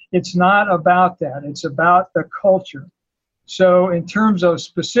 It's not about that. It's about the culture. So in terms of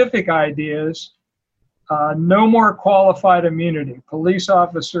specific ideas, no more qualified immunity. Police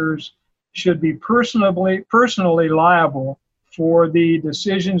officers should be personally liable for the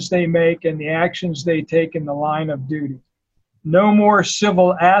decisions they make and the actions they take in the line of duty. No more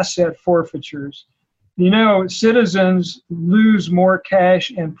civil asset forfeitures. Citizens lose more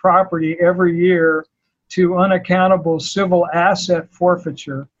cash and property every year to unaccountable civil asset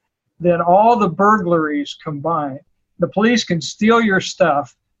forfeiture than all the burglaries combined. The police can steal your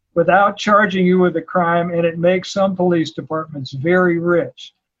stuff without charging you with a crime, and it makes some police departments very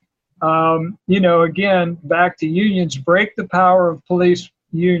rich. Again, back to unions, break the power of police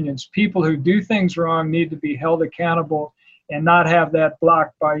unions. People who do things wrong need to be held accountable and not have that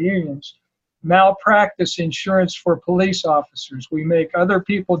blocked by unions. Malpractice insurance for police officers. We make other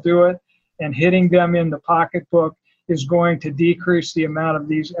people do it, and hitting them in the pocketbook is going to decrease the amount of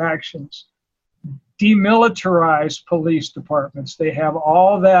these actions. Demilitarize police departments. They have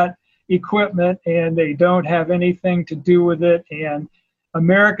all that equipment and they don't have anything to do with it, and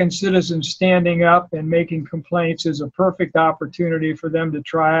American citizens standing up and making complaints is a perfect opportunity for them to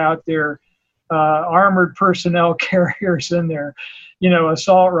try out their armored personnel carriers and their,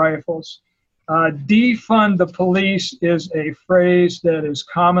 assault rifles. Defund the police is a phrase that is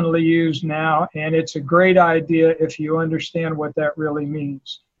commonly used now, and it's a great idea if you understand what that really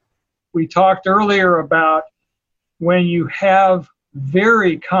means. We talked earlier about when you have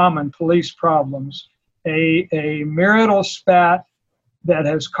very common police problems, a marital spat that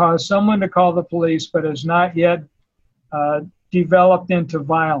has caused someone to call the police but has not yet developed into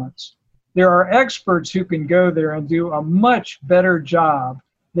violence. There are experts who can go there and do a much better job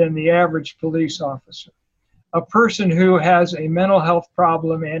than the average police officer. A person who has a mental health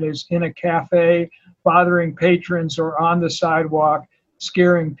problem and is in a cafe bothering patrons or on the sidewalk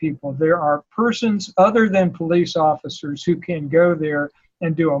scaring people. There are persons other than police officers who can go there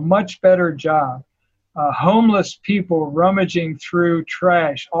and do a much better job. Homeless people rummaging through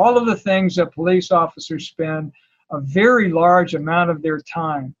trash, all of the things that police officers spend a very large amount of their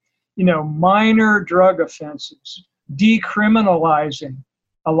time. Minor drug offenses, decriminalizing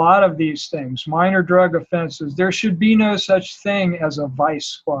a lot of these things, minor drug offenses. There should be no such thing as a vice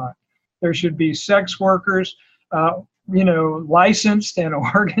squad. There should be sex workers. licensed and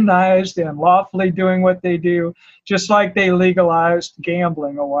organized and lawfully doing what they do, just like they legalized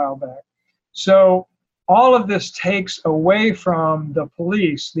gambling a while back. So all of this takes away from the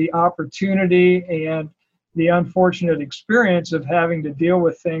police the opportunity and the unfortunate experience of having to deal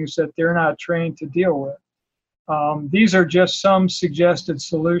with things that they're not trained to deal with. These are just some suggested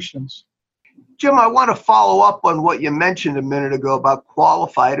solutions. Jim, I want to follow up on what you mentioned a minute ago about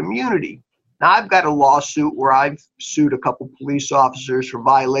qualified immunity. Now, I've got a lawsuit where I've sued a couple police officers for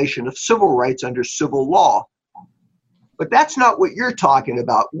violation of civil rights under civil law. But that's not what you're talking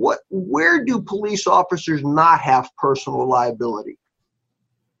about. Where do police officers not have personal liability?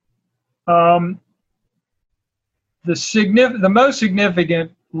 The most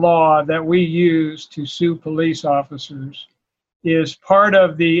significant law that we use to sue police officers is part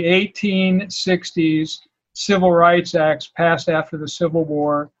of the 1860s Civil Rights Acts passed after the Civil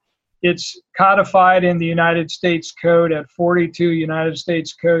War. It's codified in the United States Code at 42 United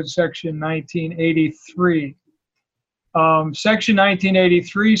States Code, Section 1983. Section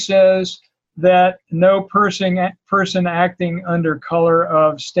 1983 says that no person acting under color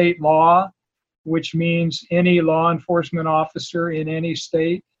of state law, which means any law enforcement officer in any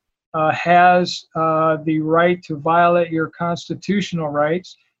state, has the right to violate your constitutional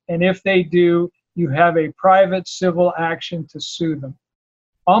rights. And if they do, you have a private civil action to sue them.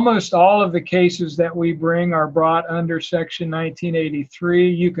 Almost all of the cases that we bring are brought under Section 1983.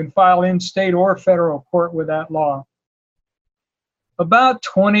 You can file in state or federal court with that law. About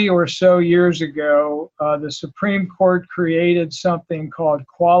 20 or so years ago, the Supreme Court created something called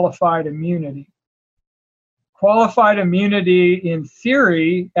qualified immunity. Qualified immunity, in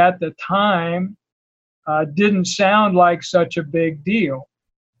theory, at the time, didn't sound like such a big deal.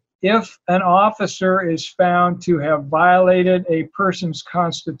 If an officer is found to have violated a person's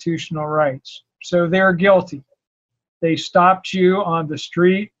constitutional rights, so they're guilty. They stopped you on the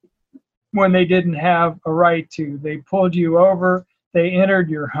street when they didn't have a right to. They pulled you over. They entered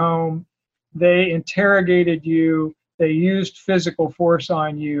your home. They interrogated you. They used physical force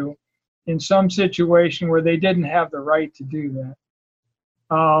on you in some situation where they didn't have the right to do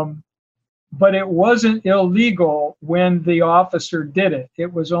that. But it wasn't illegal when the officer did it.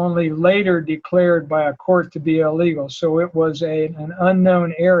 It was only later declared by a court to be illegal. So it was an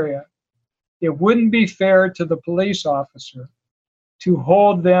unknown area. It wouldn't be fair to the police officer to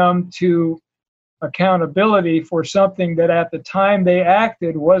hold them to accountability for something that at the time they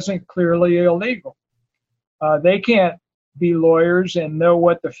acted wasn't clearly illegal. They can't be lawyers and know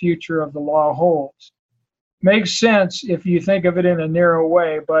what the future of the law holds. Makes sense if you think of it in a narrow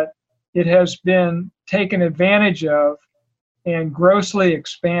way, but it has been taken advantage of and grossly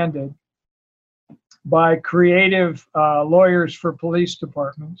expanded by creative lawyers for police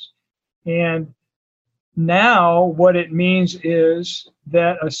departments. And now what it means is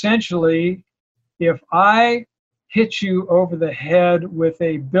that essentially, if I hit you over the head with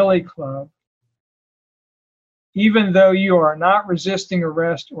a billy club, even though you are not resisting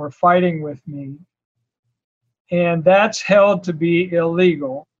arrest or fighting with me, and that's held to be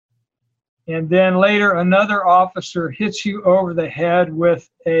illegal, and then later another officer hits you over the head with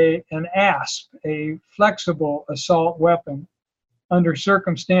an ASP, a flexible assault weapon, under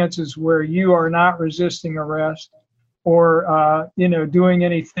circumstances where you are not resisting arrest or doing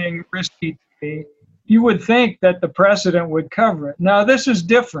anything risky to me, you would think that the precedent would cover it. Now, this is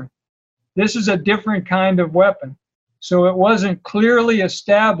different. This is a different kind of weapon. So it wasn't clearly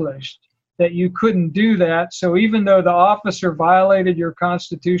established that you couldn't do that. So even though the officer violated your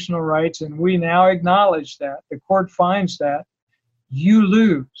constitutional rights, and we now acknowledge that, the court finds that, you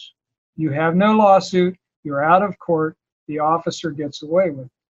lose. You have no lawsuit, you're out of court, the officer gets away with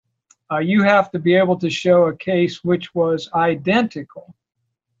it. You have to be able to show a case which was identical,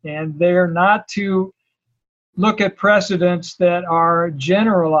 and they're not to look at precedents that are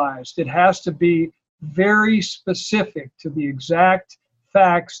generalized. It has to be very specific to the exact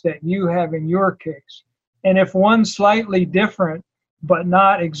facts that you have in your case. And if one's slightly different, but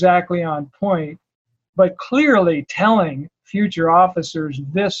not exactly on point, but clearly telling future officers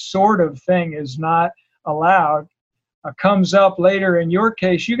this sort of thing is not allowed, comes up later in your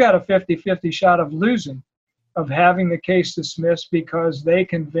case, you got a 50-50 shot of losing, of having the case dismissed because they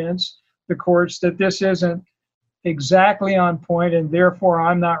convince the courts that this isn't exactly on point and therefore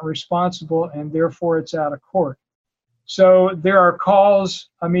I'm not responsible and therefore it's out of court. So there are calls,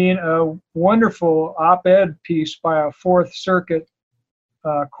 a wonderful op-ed piece by a Fourth Circuit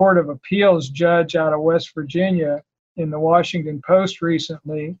Court of Appeals judge out of West Virginia in the Washington Post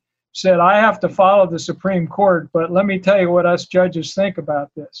recently said, I have to follow the Supreme Court, but let me tell you what us judges think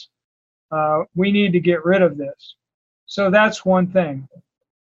about this. We need to get rid of this. So that's one thing.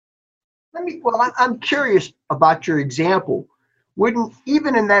 I'm curious about your example.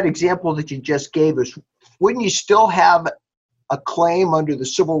 Even in that example that you just gave us, wouldn't you still have a claim under the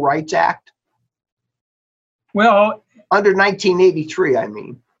Civil Rights Act? Well, under 1983, I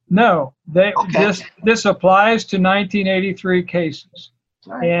mean. No, Okay. This applies to 1983 cases.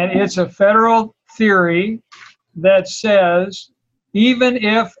 Right. And it's a federal theory that says even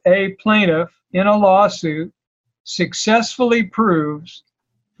if a plaintiff in a lawsuit successfully proves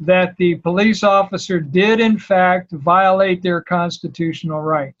that the police officer did in fact violate their constitutional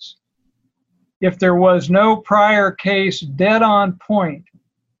rights, if there was no prior case dead on point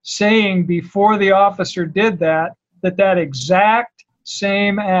saying before the officer did that, that exact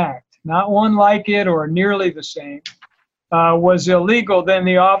same act, not one like it or nearly the same, was illegal, then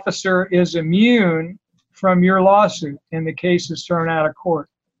the officer is immune from your lawsuit and the case is thrown out of court.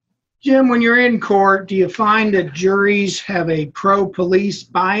 Jim, when you're in court, do you find that juries have a pro-police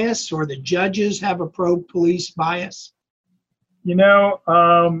bias or the judges have a pro-police bias? You know,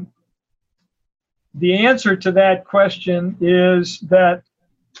 the answer to that question is that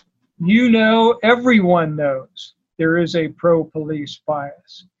everyone knows there is a pro-police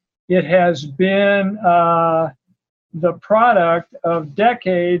bias. It has been the product of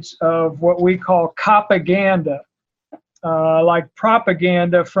decades of what we call copaganda, like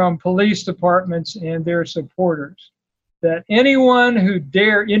propaganda from police departments and their supporters. That anyone who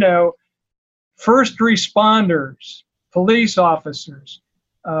dare, first responders, police officers,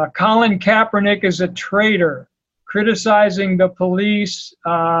 Colin Kaepernick is a traitor. Criticizing the police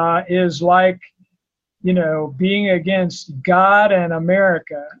is like, being against God and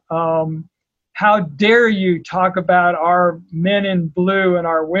America. How dare you talk about our men in blue and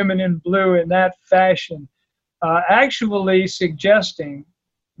our women in blue in that fashion, actually suggesting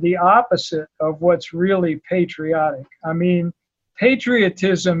the opposite of what's really patriotic. I mean,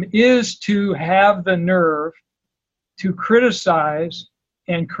 patriotism is to have the nerve to criticize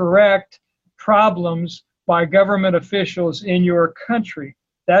and correct problems by government officials in your country.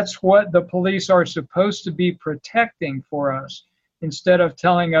 That's what the police are supposed to be protecting for us instead of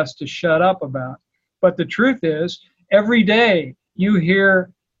telling us to shut up about. But the truth is, every day you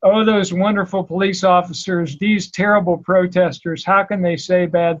hear, oh, those wonderful police officers, these terrible protesters, how can they say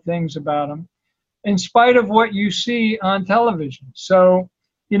bad things about them? In spite of what you see on television. So,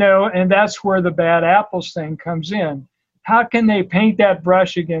 and that's where the bad apples thing comes in. How can they paint that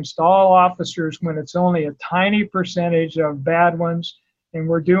brush against all officers when it's only a tiny percentage of bad ones and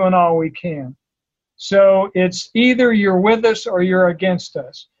we're doing all we can? So it's either you're with us or you're against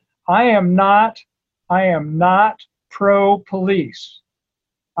us. I am not pro-police.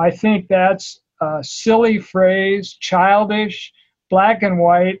 I think that's a silly phrase, childish, black and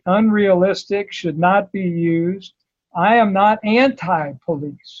white, unrealistic, should not be used. I am not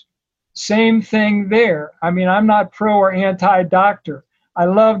anti-police. Same thing there. I mean, I'm not pro or anti-doctor. I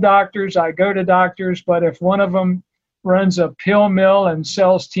love doctors. I go to doctors, but if one of them runs a pill mill and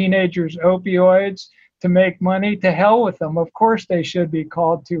sells teenagers opioids to make money, to hell with them. Of course they should be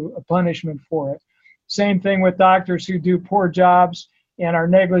called to a punishment for it. Same thing with doctors who do poor jobs and are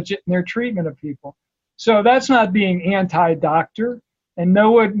negligent in their treatment of people. So that's not being anti-doctor, and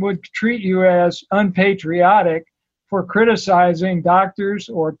no one would treat you as unpatriotic for criticizing doctors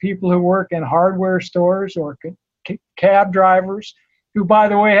or people who work in hardware stores or cab drivers, who, by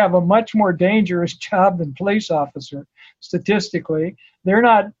the way, have a much more dangerous job than police officer. Statistically, they're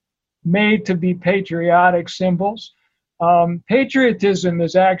not made to be patriotic symbols. Patriotism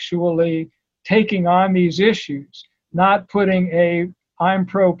is actually taking on these issues, not putting a I'm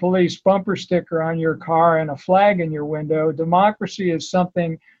pro-police bumper sticker on your car and a flag in your window. Democracy is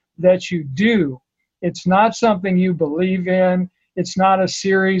something that you do. It's not something you believe in. It's not a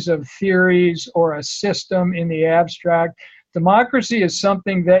series of theories or a system in the abstract. Democracy is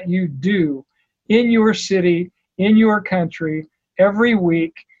something that you do in your city, in your country, every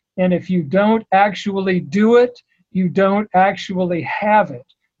week. And if you don't actually do it, you don't actually have it.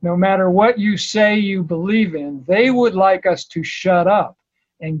 No matter what you say you believe in, they would like us to shut up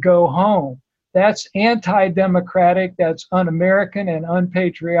and go home. That's anti-democratic, that's un-American and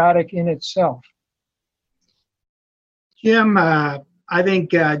unpatriotic in itself. Jim, I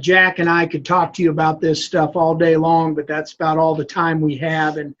think Jack and I could talk to you about this stuff all day long, but that's about all the time we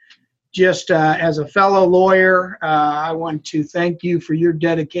have. And just as a fellow lawyer, I want to thank you for your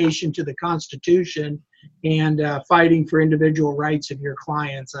dedication to the Constitution and fighting for individual rights of your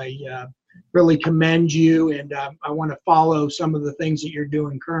clients. I really commend you, and I want to follow some of the things that you're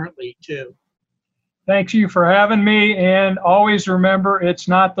doing currently too. Thank you for having me. And always remember, it's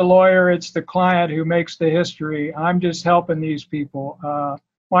not the lawyer, it's the client who makes the history. I'm just helping these people.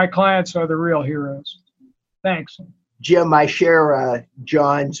 My clients are the real heroes. Thanks. Jim, I share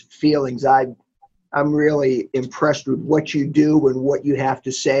John's feelings. I'm really impressed with what you do and what you have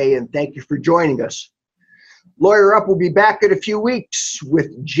to say, and thank you for joining us. Lawyer Up will be back in a few weeks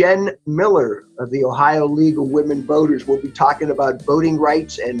with Jen Miller of the Ohio League of Women Voters. We'll be talking about voting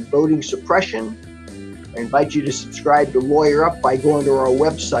rights and voting suppression. I invite you to subscribe to Lawyer Up by going to our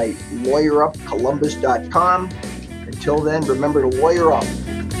website, lawyerupcolumbus.com. Until then, remember to lawyer up.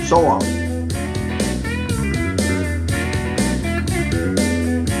 So long.